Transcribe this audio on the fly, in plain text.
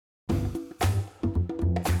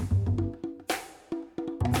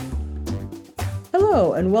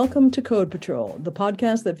Hello, and welcome to Code Patrol, the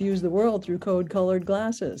podcast that views the world through code-colored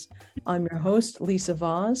glasses. I'm your host, Lisa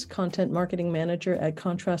Vaz, Content Marketing Manager at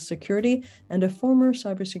Contrast Security and a former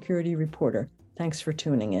cybersecurity reporter. Thanks for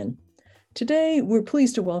tuning in. Today, we're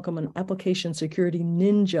pleased to welcome an application security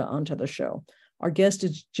ninja onto the show. Our guest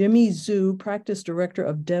is Jimmy Zhu, Practice Director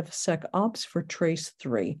of DevSecOps for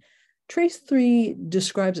Trace3. Trace3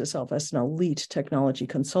 describes itself as an elite technology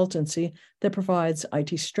consultancy that provides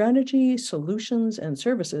IT strategy, solutions, and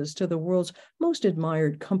services to the world's most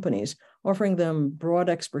admired companies, offering them broad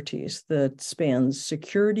expertise that spans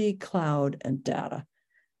security, cloud, and data.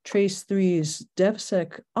 Trace3's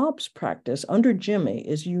DevSecOps practice under Jimmy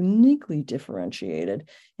is uniquely differentiated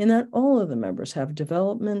in that all of the members have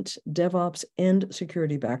development, DevOps, and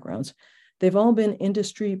security backgrounds. They've all been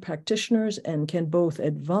industry practitioners and can both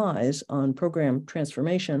advise on program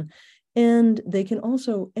transformation, and they can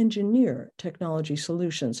also engineer technology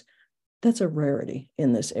solutions. That's a rarity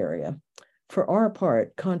in this area. For our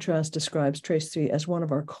part, Contrast describes Trace3 as one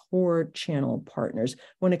of our core channel partners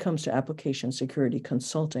when it comes to application security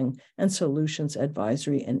consulting and solutions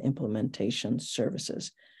advisory and implementation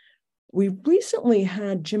services. We recently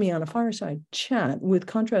had Jimmy on a fireside chat with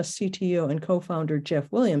Contrast CTO and co-founder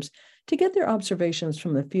Jeff Williams to get their observations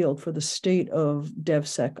from the field for the state of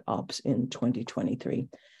DevSecOps in 2023.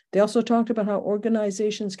 They also talked about how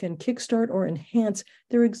organizations can kickstart or enhance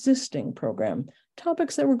their existing program,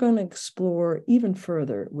 topics that we're going to explore even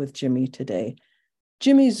further with Jimmy today.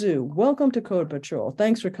 Jimmy Zhu, welcome to Code Patrol.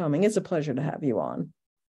 Thanks for coming. It's a pleasure to have you on.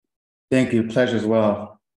 Thank you. Pleasure as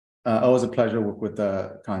well. Always a pleasure to work with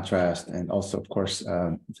Contrast, and also, of course,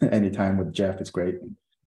 anytime with Jeff is great.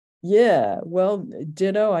 Yeah, well,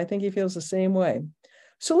 ditto. I think he feels the same way.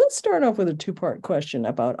 So let's start off with a two-part question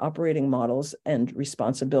about operating models and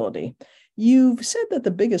responsibility. You've said that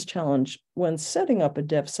the biggest challenge when setting up a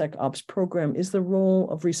DevSecOps program is the role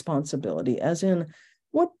of responsibility, as in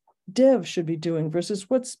what dev should be doing versus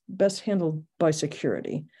what's best handled by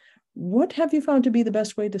security. What have you found to be the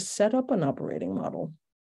best way to set up an operating model?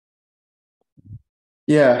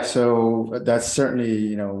 Yeah, so that's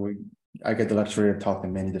certainly, I get the luxury of talking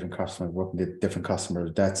to many different customers, working with different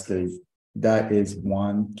customers. That is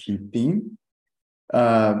one key theme.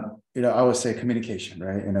 I would say communication,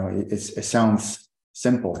 right? It sounds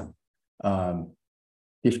simple.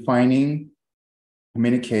 Defining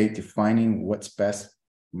what's best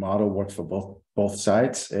model works for both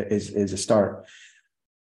sides is a start.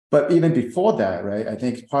 But even before that, right, I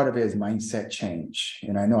think part of it is mindset change.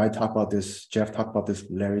 And I know I talk about this, Jeff talked about this,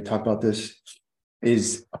 Larry talked about this,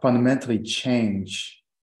 is fundamentally change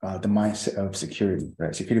the mindset of security,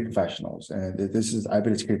 right? Security professionals. And I've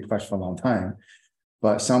been a security professional for a long time,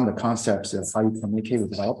 but some of the concepts of how you communicate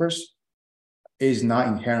with developers is not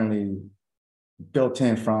inherently built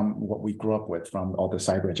in from what we grew up with from all the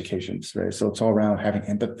cyber educations, right? So it's all around having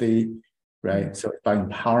empathy, right? So by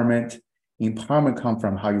empowerment comes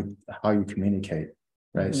from how you communicate,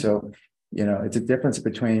 right? Mm-hmm. So, it's a difference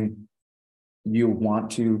between you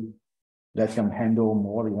want to let them handle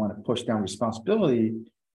more, you want to push down responsibility.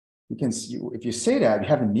 If you say that, you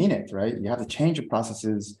haven't mean it, right? You have to change your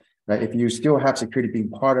processes, right? If you still have security being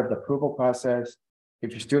part of the approval process,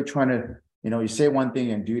 if you're still trying to, you say one thing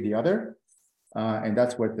and do the other, and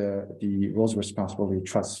that's where the roles of responsibility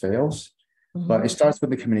trust fails. Mm-hmm. But it starts with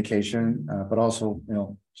the communication, but also,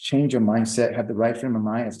 change your mindset, have the right frame of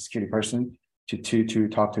mind as a security person to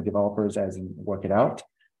talk to developers as and work it out.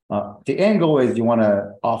 The end goal is you want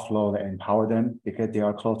to offload and empower them because they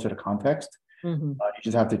are close to the context. Mm-hmm. You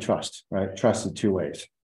just have to trust, right? Trust in two ways.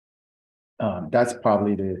 That's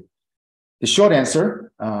probably the short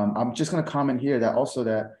answer. I'm just going to comment here that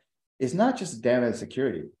it's not just dev and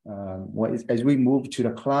security. As we move to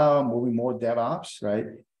the cloud, moving more DevOps, right?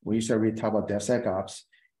 We used to really talk about DevSecOps.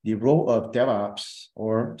 The role of DevOps,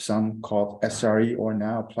 or some called SRE, or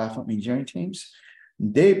now platform engineering teams,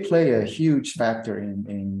 they play a huge factor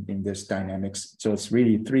in this dynamics. So it's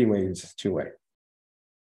really three ways, two-way.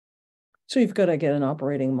 So you've got to get an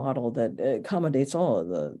operating model that accommodates all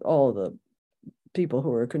of the people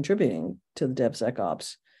who are contributing to the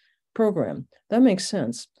DevSecOps program. That makes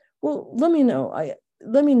sense. Well, let me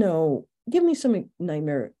know. Give me some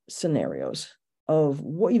nightmare scenarios of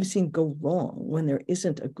what you've seen go wrong when there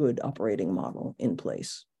isn't a good operating model in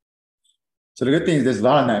place. So the good thing is there's a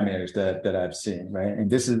lot of nightmares that I've seen, right? And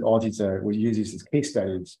this is all we use these as case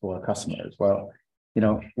studies for our customers. Well,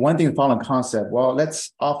 one thing following concept,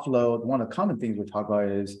 let's offload. One of the common things we talk about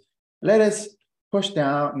is let us push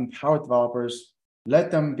down, empower developers,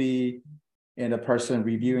 let them be the person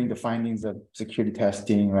reviewing the findings of security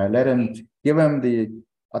testing, right? Give them the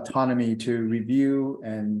autonomy to review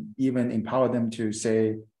and even empower them to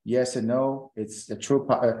say yes and no. It's a true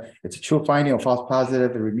finding or false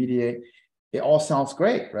positive, and remediate. It all sounds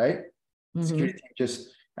great, right? Security team just,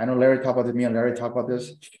 I know Larry talked about this, me and Larry talked about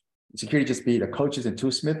this. Security just be the coaches and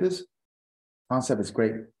toolsmiths. Concept is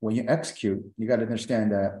great. When you execute, you got to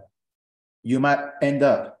understand that you might end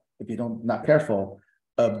up, if you don't not careful,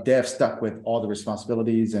 of dev stuck with all the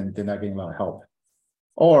responsibilities and they're not getting a lot of help.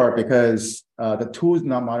 Or because the tool is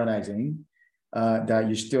not modernizing, that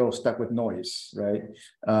you're still stuck with noise, right?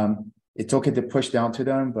 It's okay to push down to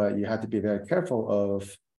them, but you have to be very careful of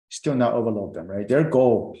still not overload them, right? Their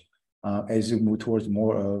goal as you move towards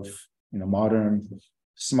more of modern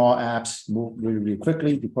small apps, move really, really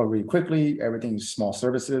quickly, deploy really quickly, everything is small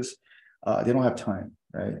services. They don't have time,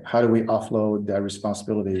 right? How do we offload that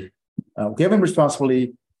responsibility? Give them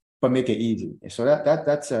responsibility, but make it easy. So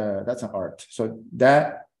that's an art. So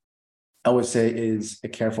that I would say is a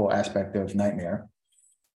careful aspect of Nightmare,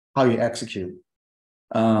 how you execute.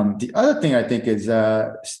 The other thing I think is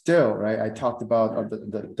still, right, I talked about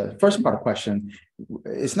the first part of the question,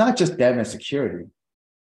 it's not just dev and security.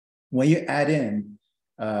 When you add in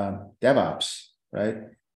DevOps, right,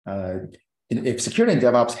 if security and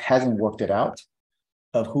DevOps hasn't worked it out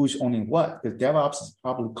of who's owning what, because DevOps is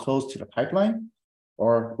probably close to the pipeline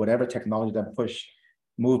or whatever technology that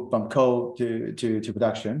move from code to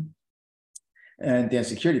production, and then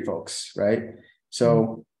security folks, right?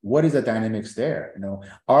 So what is the dynamics there?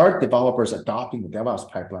 Are developers adopting the DevOps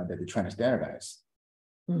pipeline that they're trying to standardize?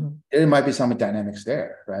 There might be some dynamics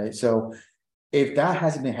there, right? So if that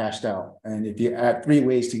hasn't been hashed out, and if you add three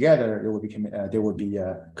ways together, there would be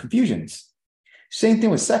confusions. Same thing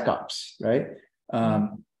with SecOps, right?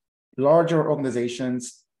 Larger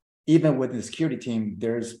organizations, even within the security team,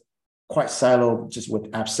 there's quite siloed just with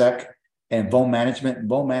AppSec and vuln management.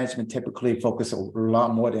 Vuln management typically focus a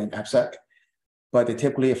lot more than AppSec, but they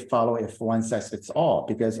typically follow a one size fits all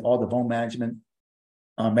because all the vuln management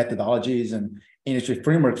methodologies and industry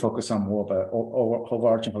framework focus on more of a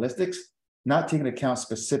overarching holistics, not taking into account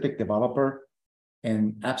specific developer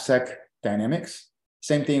and AppSec dynamics.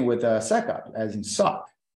 Same thing with SecOps, as in SOC,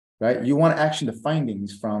 right? You want to action the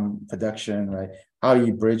findings from production, right? How do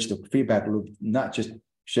you bridge the feedback loop, not just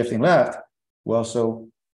shifting left, we also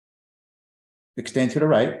extend to the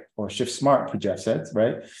right or shift smart, Jeff said,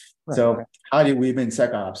 right? So how do you weave in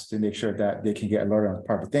SecOps to make sure that they can get alerted on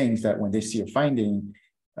proper things that when they see a finding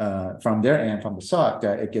from their end, from the SOC,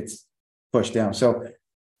 that it gets pushed down. So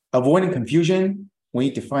avoiding confusion, when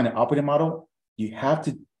you define an operating model, you have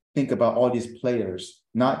to think about all these players,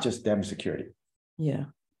 not just dev and security. Yeah.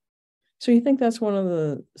 So you think that's one of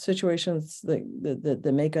the situations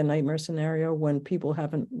that make a nightmare scenario when people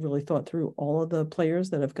haven't really thought through all of the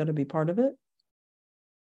players that have got to be part of it?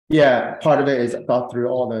 Yeah, part of it is thought through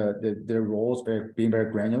all their roles, being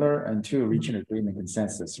very granular, and two, reaching agreement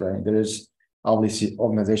consensus, right? There's obviously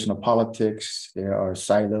organizational politics, there are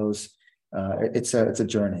silos. It's a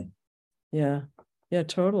journey. Yeah,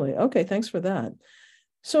 totally. Okay, thanks for that.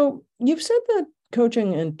 So you've said that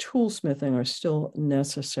coaching and toolsmithing are still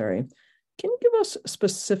necessary. Can you give us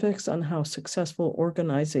specifics on how successful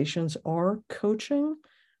organizations are coaching?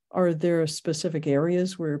 Are there specific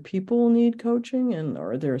areas where people need coaching, and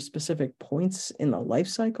are there specific points in the life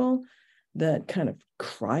cycle that kind of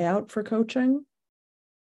cry out for coaching?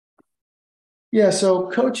 Yeah, so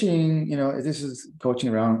coaching, this is coaching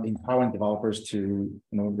around empowering developers to,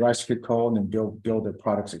 write script code and build their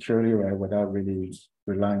product securely, right, without really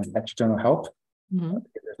relying on external help.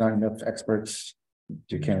 There's not enough experts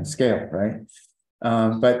to can scale, right?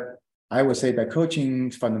 But I would say that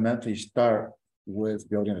coaching fundamentally start with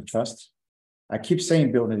building a trust. I keep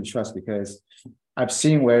saying building a trust because I've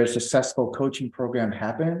seen where a successful coaching program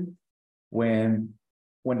happen when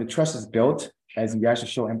the trust is built, as you actually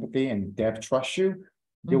show empathy and dev trust you,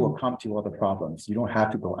 they will come to you all the problems. You don't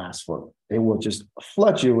have to go ask for it. They will just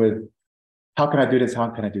flood you with, how can I do this? How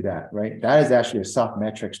can I do that? Right? That is actually a soft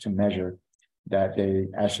metrics to measure that they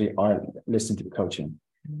actually are listening to the coaching.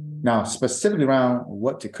 Now, specifically around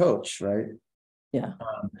what to coach, right? Yeah.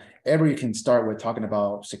 You can start with talking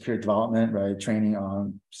about security development, right? Training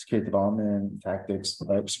on security development tactics,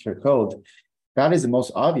 right? Secure code. That is the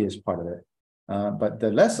most obvious part of it. But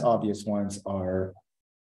the less obvious ones are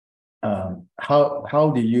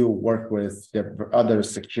how do you work with the other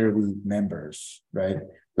security members, right?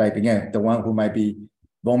 Like, again, the one who might be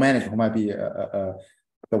vuln manager, who might be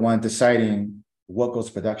the one deciding what goes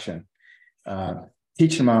to production.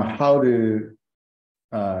 Teach them on how to,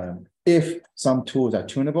 if some tools are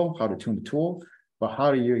tunable, how to tune the tool, but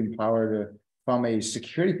how do you empower from a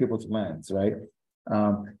security people's lens, right?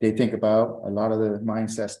 They think about a lot of the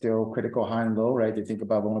mindset still critical, high and low, right? They think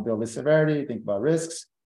about vulnerability severity, think about risks.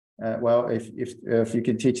 Well, if you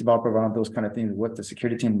can teach developer around those kind of things, what the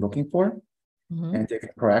security team is looking for, and they can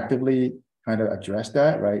proactively kind of address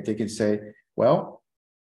that, right? They can say, well,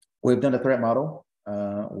 we've done a threat model.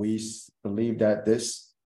 We believe that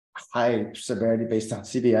this high severity based on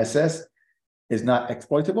CVSS is not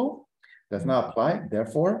exploitable, does not apply.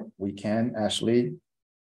 Therefore, we can actually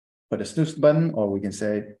put a snooze button, or we can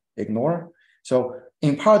say ignore. So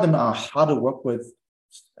empower them on how to work with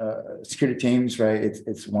security teams, right?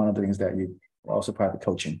 It's one of the things that you also part of the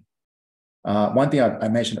coaching. One thing I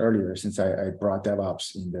mentioned earlier, since I brought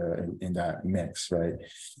DevOps in that mix, right?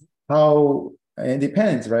 How it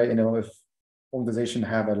depends, right? If organization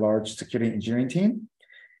have a large security engineering team,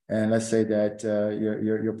 and let's say that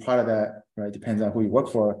you're part of that, right? Depends on who you work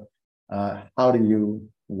for. How do you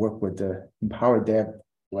work with the empower dev?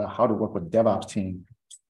 Well, how to work with DevOps team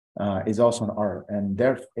is also an art, and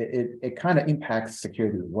there it kind of impacts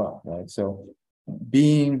security as well, right? So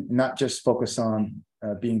being not just focused on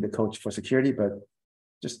being the coach for security, but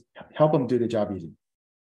just help them do the job easy.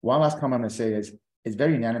 One last comment I'm going to say is it's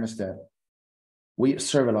very unanimous that we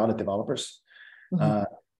serve a lot of developers.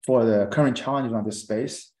 For the current challenges on this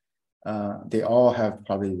space, they all have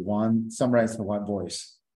probably summarized in one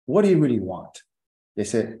voice. What do you really want? They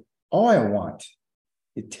said, all I want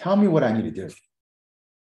is tell me what I need to do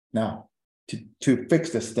now to fix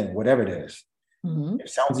this thing, whatever it is. It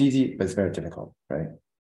sounds easy, but it's very difficult, right?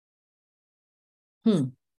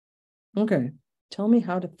 Okay. Tell me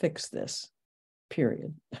how to fix this,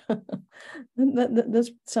 period.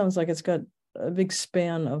 That sounds like it's got a big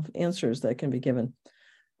span of answers that can be given.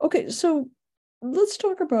 Okay, so let's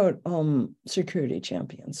talk about security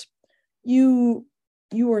champions. You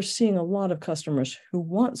are seeing a lot of customers who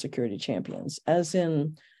want security champions, as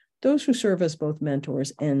in those who serve as both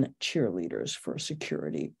mentors and cheerleaders for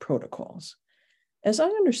security protocols. As I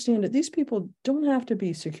understand it, these people don't have to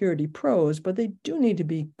be security pros, but they do need to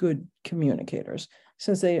be good communicators,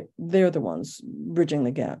 since they're the ones bridging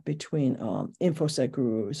the gap between InfoSec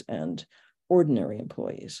gurus and ordinary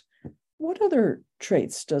employees. What other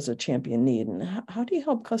traits does a champion need, and how do you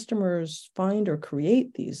help customers find or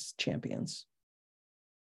create these champions?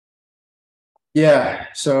 Yeah,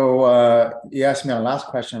 so you asked me our last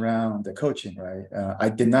question around the coaching, right? I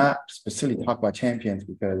did not specifically talk about champions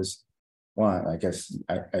because, one, I guess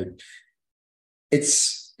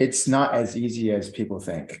it's not as easy as people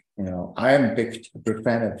think. I am a big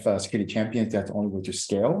fan of security champions. That's the only way to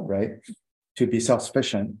scale, right? To be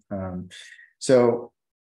self-sufficient.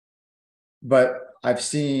 But I've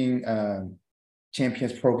seen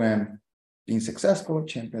champions program being successful,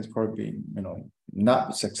 champions program being,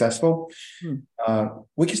 not successful.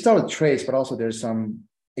 We can start with traits, but also there's some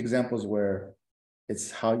examples where it's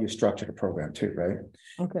how you structure the program too, right?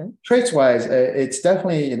 Okay. Traits wise, it's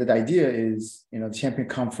definitely, the idea is, the champion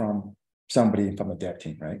come from somebody from a dev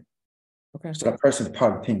team, right? Okay. So that person is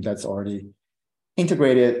part of the team that's already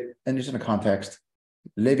integrated, understand the context,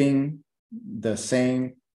 living the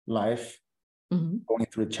same life, going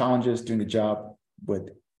through the challenges, doing the job with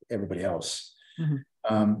everybody else.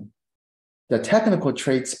 The technical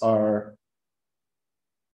traits are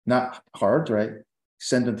not hard, right?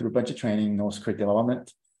 Send them through a bunch of training, no script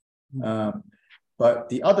development. But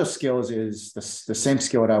the other skills is the same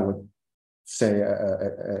skill that I would say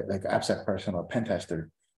like an AppSec person or pen tester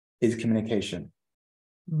is communication.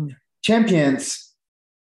 Champions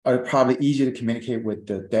are probably easier to communicate with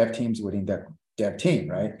the dev teams within that dev team,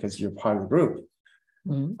 right? Because you're part of the group.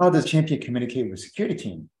 How does champion communicate with security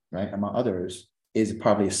team, right? Among others, is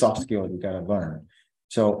probably a soft skill you got to learn.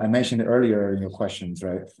 So I mentioned earlier in your questions,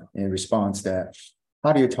 right? In response that,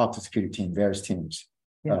 how do you talk to security team, various teams?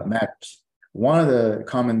 Matters. One of the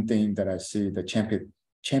common things that I see the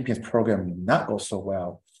champions program not go so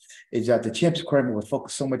well is that the champions program will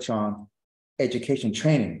focus so much on education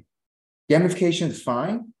training. Gamification is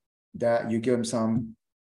fine, that you give them some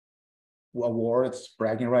awards,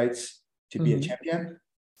 bragging rights to be a champion.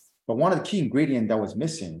 But one of the key ingredients that was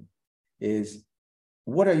missing is,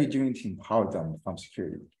 what are you doing to empower them from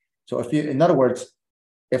security? So in other words,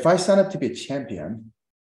 if I sign up to be a champion,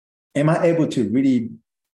 am I able to really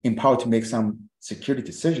empower to make some security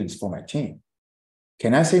decisions for my team?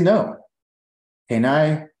 Can I say no? Can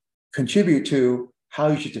I contribute to how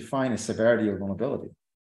you should define a severity of vulnerability?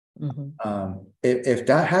 If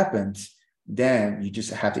that happens, then you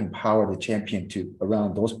just have to empower the champion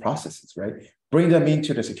around those processes, right? Bring them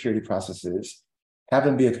into the security processes, have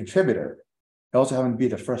them be a contributor, also have them be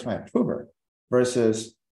the first line approver,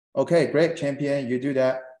 versus, okay, great, champion, you do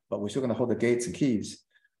that, but we're still going to hold the gates and keys.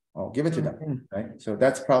 I'll give it to Okay. them, right? So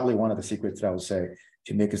that's probably one of the secrets that I would say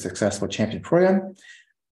to make a successful champion program,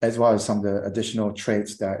 as well as some of the additional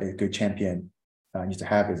traits that a good champion needs to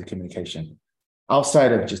have as a communication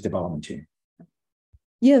outside of just development team.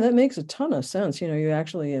 Yeah, that makes a ton of sense. You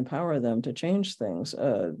actually empower them to change things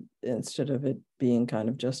instead of it being kind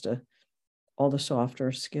of just all the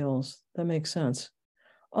softer skills. That makes sense.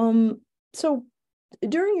 So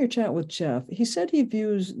during your chat with Jeff, he said he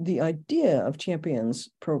views the idea of champions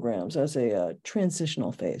programs as a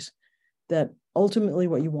transitional phase, that ultimately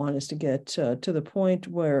what you want is to get to the point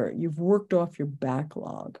where you've worked off your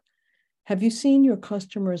backlog. Have you seen your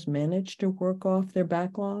customers manage to work off their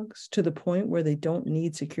backlogs to the point where they don't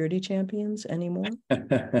need security champions anymore?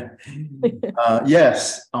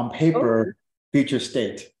 Yes, on Oh, paper, future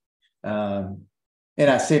state. And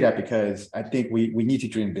I say that because I think we need to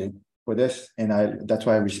dream big for this. And that's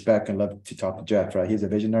why I respect and love to talk to Jeff, right? He's a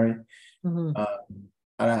visionary. mhm.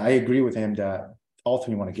 And I agree with him that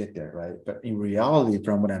ultimately want to get there, right? But in reality,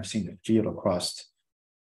 from what I'm seeing the field across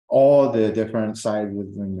all the different sides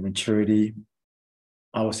within the maturity,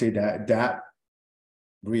 I would say that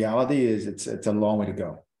reality is it's a long way to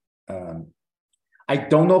go. I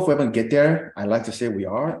don't know if we're going to get there. I like to say we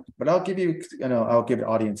are, but I'll give the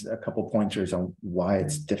audience a couple pointers on why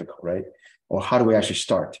it's difficult, right? Or how do we actually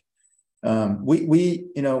start?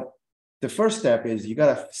 The first step is you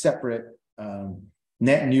got to separate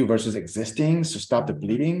net new versus existing to stop the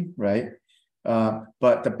bleeding, right?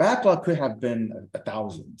 But the backlog could have been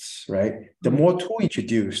thousands, right? The more tool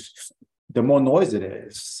introduced, the more noise it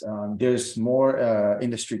is. There's more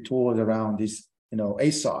industry tools around these,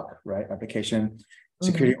 ASOC, right? Application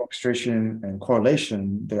security orchestration and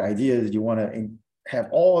correlation. The idea is you want to have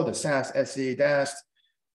all the SaaS, SE, DAST.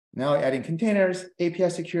 Now adding containers, API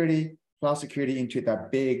security, cloud security into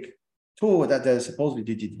that big tool that does supposedly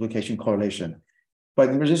do duplication correlation.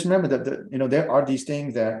 But just remember that there are these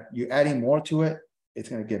things that you're adding more to it, it's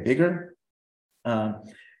going to get bigger.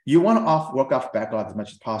 You want to work off backlog as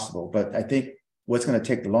much as possible, but I think what's going to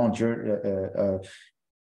take the long journey,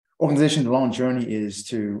 organization, the long journey is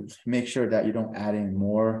to make sure that you don't add in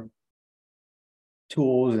more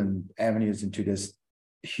tools and avenues into this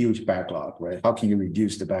huge backlog, right? How can you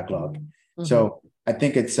reduce the backlog? So I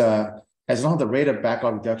think it's as long as the rate of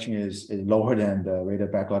backlog reduction is lower than the rate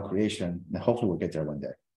of backlog creation, then hopefully we'll get there one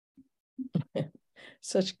day.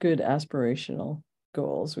 Such good aspirational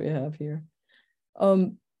goals we have here.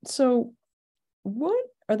 So what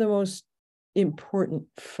are the most important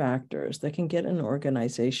factors that can get an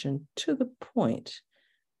organization to the point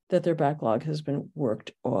that their backlog has been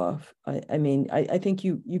worked off? I mean, I think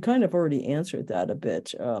you kind of already answered that a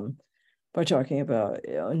bit by talking about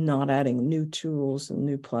not adding new tools and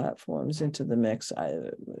new platforms into the mix.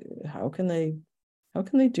 How can they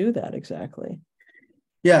do that exactly?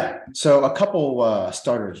 Yeah, so a couple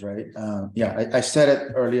starters, right? I said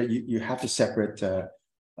it earlier. You have to separate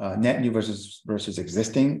net new versus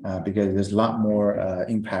existing because there's a lot more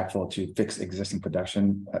impactful to fix existing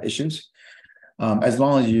production issues. As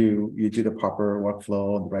long as you do the proper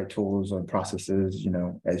workflow and the right tools and processes,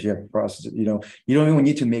 as you have processes, you don't even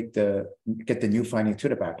need to get the new finding to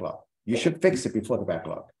the backlog. You should fix it before the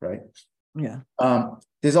backlog, right? Yeah.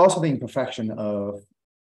 There's also the imperfection of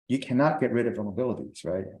you cannot get rid of vulnerabilities,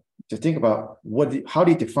 right? Just think about how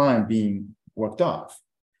do you define being worked off?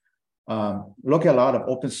 Look at a lot of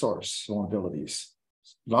open source vulnerabilities.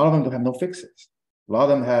 A lot of them don't have no fixes. A lot of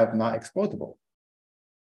them have not exploitable.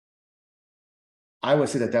 I would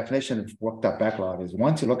say the definition of worked up backlog is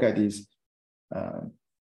once you look at these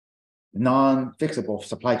non-fixable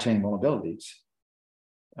supply chain vulnerabilities,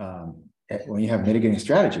 when you have mitigating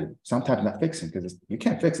strategy, sometimes not fixing because you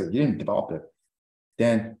can't fix it, you didn't develop it,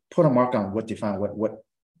 then put a mark on what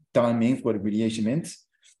done means, what remediation means.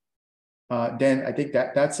 Then I think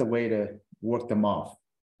that's a way to work them off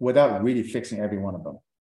without really fixing every one of them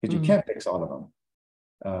because you can't fix all of them.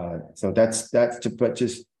 So but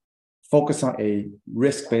just focus on a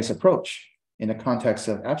risk-based approach in the context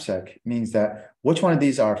of AppSec means that which one of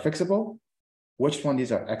these are fixable, which one of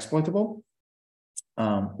these are exploitable,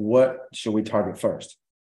 what should we target first?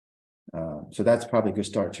 So that's probably a good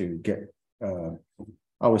start to get,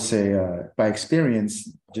 I would say by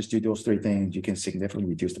experience, just do those three things, you can significantly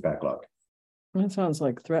reduce the backlog. That sounds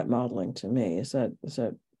like threat modeling to me. Is that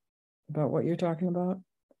about what you're talking about?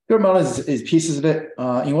 Threat model is pieces of it.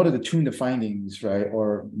 In order to tune the findings, right,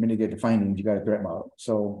 or mitigate the findings, you got a threat model.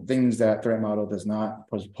 So things that threat model does not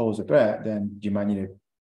pose a threat, then you might need to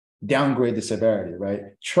downgrade the severity, right?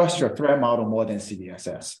 Trust your threat model more than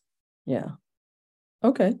CVSS. Yeah.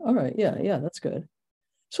 Okay. All right. Yeah. That's good.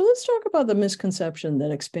 So let's talk about the misconception that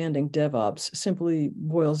expanding DevOps simply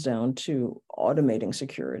boils down to automating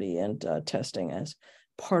security and testing as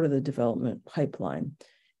part of the development pipeline.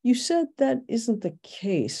 You said that isn't the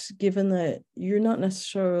case, given that you're not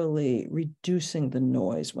necessarily reducing the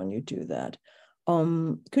noise when you do that.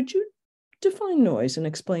 Could you define noise and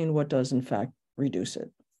explain what does in fact reduce it?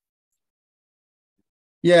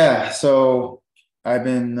 Yeah, so I've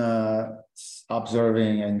been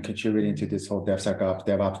observing and contributing to this whole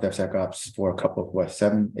DevSecOps for a couple of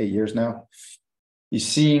 7, 8 years now. You're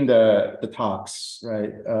seeing the talks,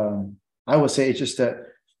 right? I would say it's just that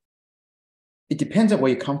it depends on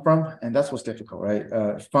where you come from, and that's what's difficult, right?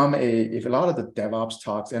 If a lot of the DevOps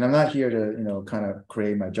talks, and I'm not here to kind of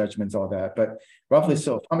create my judgments, all that, but roughly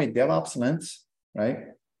so from a DevOps lens, right?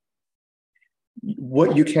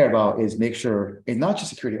 What you care about is make sure, and not just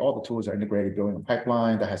security, all the tools are integrated, building a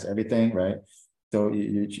pipeline that has everything, right? So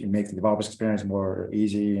you make the developer's experience more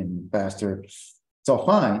easy and faster. So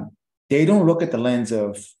fine, they don't look at the lens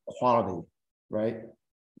of quality, right?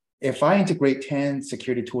 If I integrate 10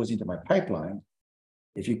 security tools into my pipeline,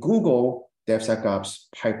 if you Google DevSecOps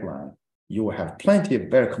pipeline, you will have plenty of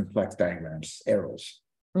very complex diagrams, arrows.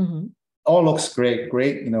 Mm-hmm. All looks great,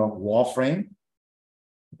 wall frame.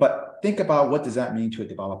 But think about what does that mean to a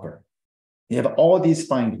developer? You have all these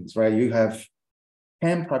findings, right? You have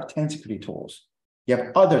 10 security tools. You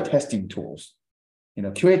have other testing tools,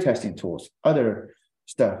 QA testing tools, other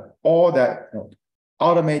stuff, all that,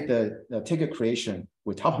 automate the ticket creation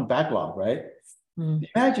with top and backlog, right? Mm-hmm.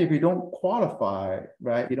 Imagine if you don't qualify,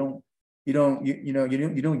 right? You don't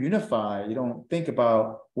unify, you don't think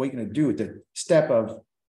about what you're going to do, the step of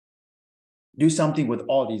do something with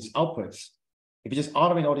all these outputs. If you just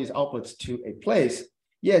automate all these outputs to a place,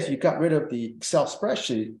 yes, you got rid of the Excel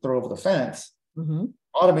spreadsheet, throw over the fence, mm-hmm.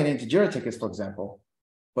 Automate into Jira tickets, for example,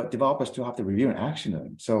 but developers still have to review and action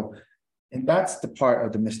them. So, and that's the part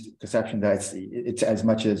of the misconception that it's as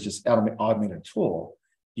much as just automate a tool.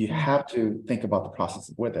 You have to think about the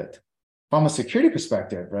process with it. From a security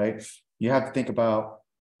perspective, right? You have to think about,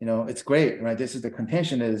 it's great, right? This is the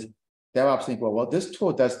contention is DevOps think, well, this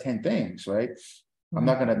tool does 10 things, right? I'm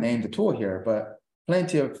not going to name the tool here, but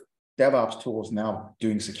plenty of DevOps tools now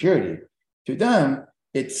doing security. To them,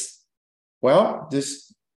 it's,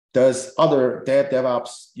 this does other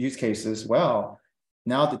DevOps use cases well.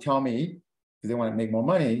 Now to tell me, because they want to make more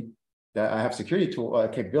money, that I have security tool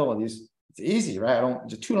capabilities, it's easy, right?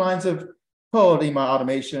 Just 2 lines of code in my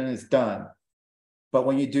automation is done. But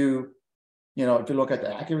when you do, if you look at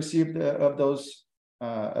the accuracy of those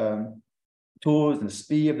tools and the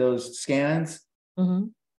speed of those scans, mm-hmm.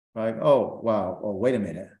 Right? Oh, wow. Oh, wait a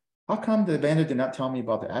minute. How come the vendor did not tell me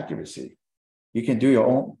about the accuracy? You can do your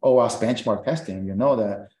own OWASP benchmark testing. You know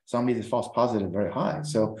that some of these false positive very high.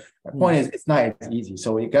 So my point is, it's not as easy.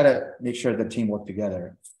 So you got to make sure the team work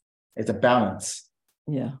together. It's a balance.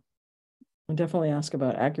 Yeah. I'll definitely ask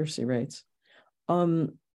about accuracy rates.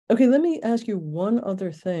 Okay, let me ask you one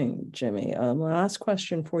other thing, Jimmy. Last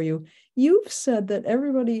question for you. You've said that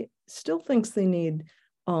everybody still thinks they need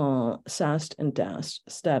SAST and DAST,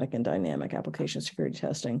 static and dynamic application security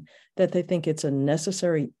testing, that they think it's a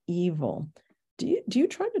necessary evil. Do you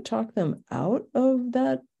try to talk them out of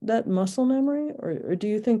that muscle memory, or do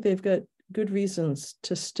you think they've got good reasons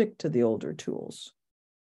to stick to the older tools?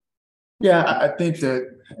 Yeah, I think that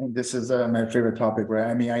this is my favorite topic, right?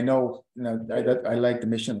 I mean, I know, I like the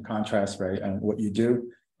mission and contrast, right, and what you do.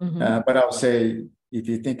 Mm-hmm. But I would say, if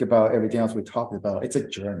you think about everything else we talked about, it's a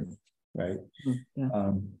journey, right? Mm-hmm.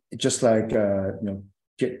 Yeah. Just like,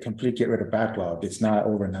 get rid of backlog. It's not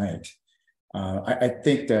overnight. I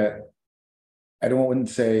think that I wouldn't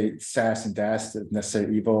say SaaS and DaaS is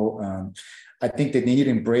necessarily evil. I think that they need to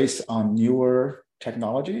embrace on newer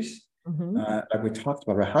technologies. Mm-hmm. Like we talked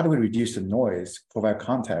about, right? How do we reduce the noise, provide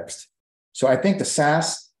context? So I think the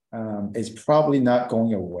SaaS is probably not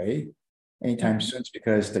going away anytime mm-hmm. soon,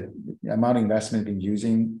 because the amount of investment being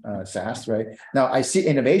using SaaS, right? Now I see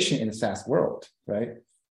innovation in the SaaS world, right?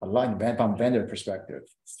 A lot from vendor perspective.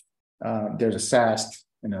 There's a SaaS,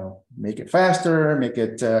 make it faster, make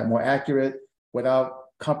it more accurate without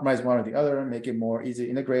compromising one or the other, make it more easy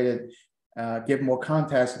integrated. Give more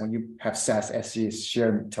context when you have SaaS SC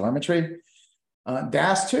shared telemetry.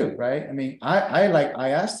 DaaS too, right? I mean, I like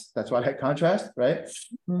IaaS. That's why I like contrast, right?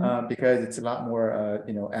 Mm-hmm. Because it's a lot more,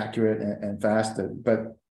 accurate and fast.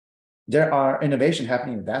 But there are innovation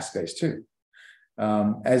happening in that space too.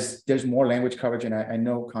 As there's more language coverage, and I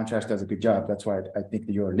know contrast does a good job. That's why I think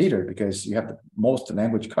that you're a leader, because you have the most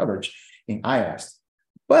language coverage in IaaS.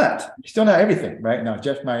 But still not everything, right? Now,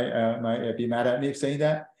 Jeff might be mad at me for saying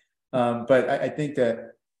that. But I think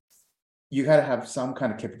that you got to have some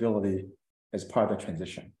kind of capability as part of the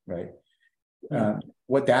transition, right? Yeah.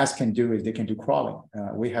 What DaaS can do is they can do crawling.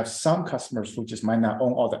 We have some customers who just might not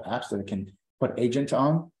own all the apps that they can put agent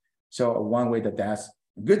on. So one way that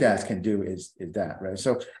good DaaS can do is that, right?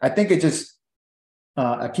 So I think it just,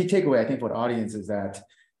 a key takeaway, I think, for the audience is that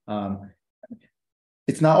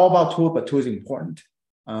it's not all about tool, but tool is important.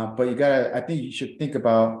 But I think you should think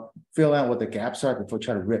about fill out what the gaps are before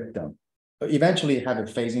trying to rip them. But eventually have a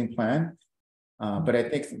phasing plan. But I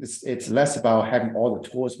think it's less about having all the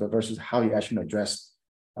tools, but versus how you actually address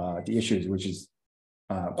the issues, which is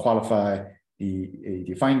qualify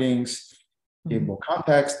the findings, give more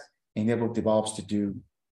context, enable developers to do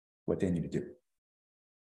what they need to do.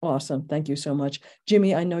 Awesome. Thank you so much.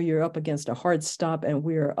 Jimmy, I know you're up against a hard stop and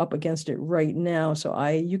we're up against it right now. So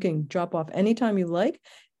you can drop off anytime you like.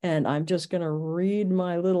 And I'm just going to read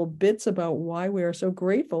my little bits about why we are so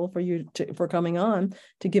grateful for you for coming on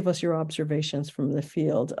to give us your observations from the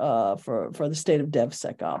field for the state of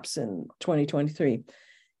DevSecOps in 2023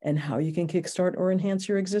 and how you can kickstart or enhance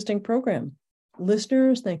your existing program.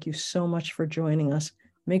 Listeners, thank you so much for joining us.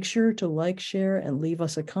 Make sure to like, share, and leave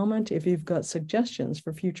us a comment if you've got suggestions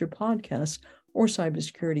for future podcasts or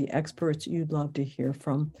cybersecurity experts you'd love to hear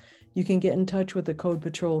from. You can get in touch with the Code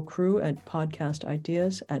Patrol crew at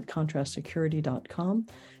podcastideas@contrastsecurity.com.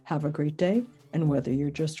 Have a great day, and whether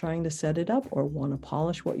you're just trying to set it up or want to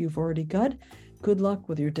polish what you've already got, good luck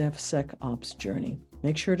with your DevSecOps journey.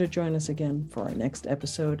 Make sure to join us again for our next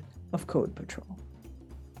episode of Code Patrol.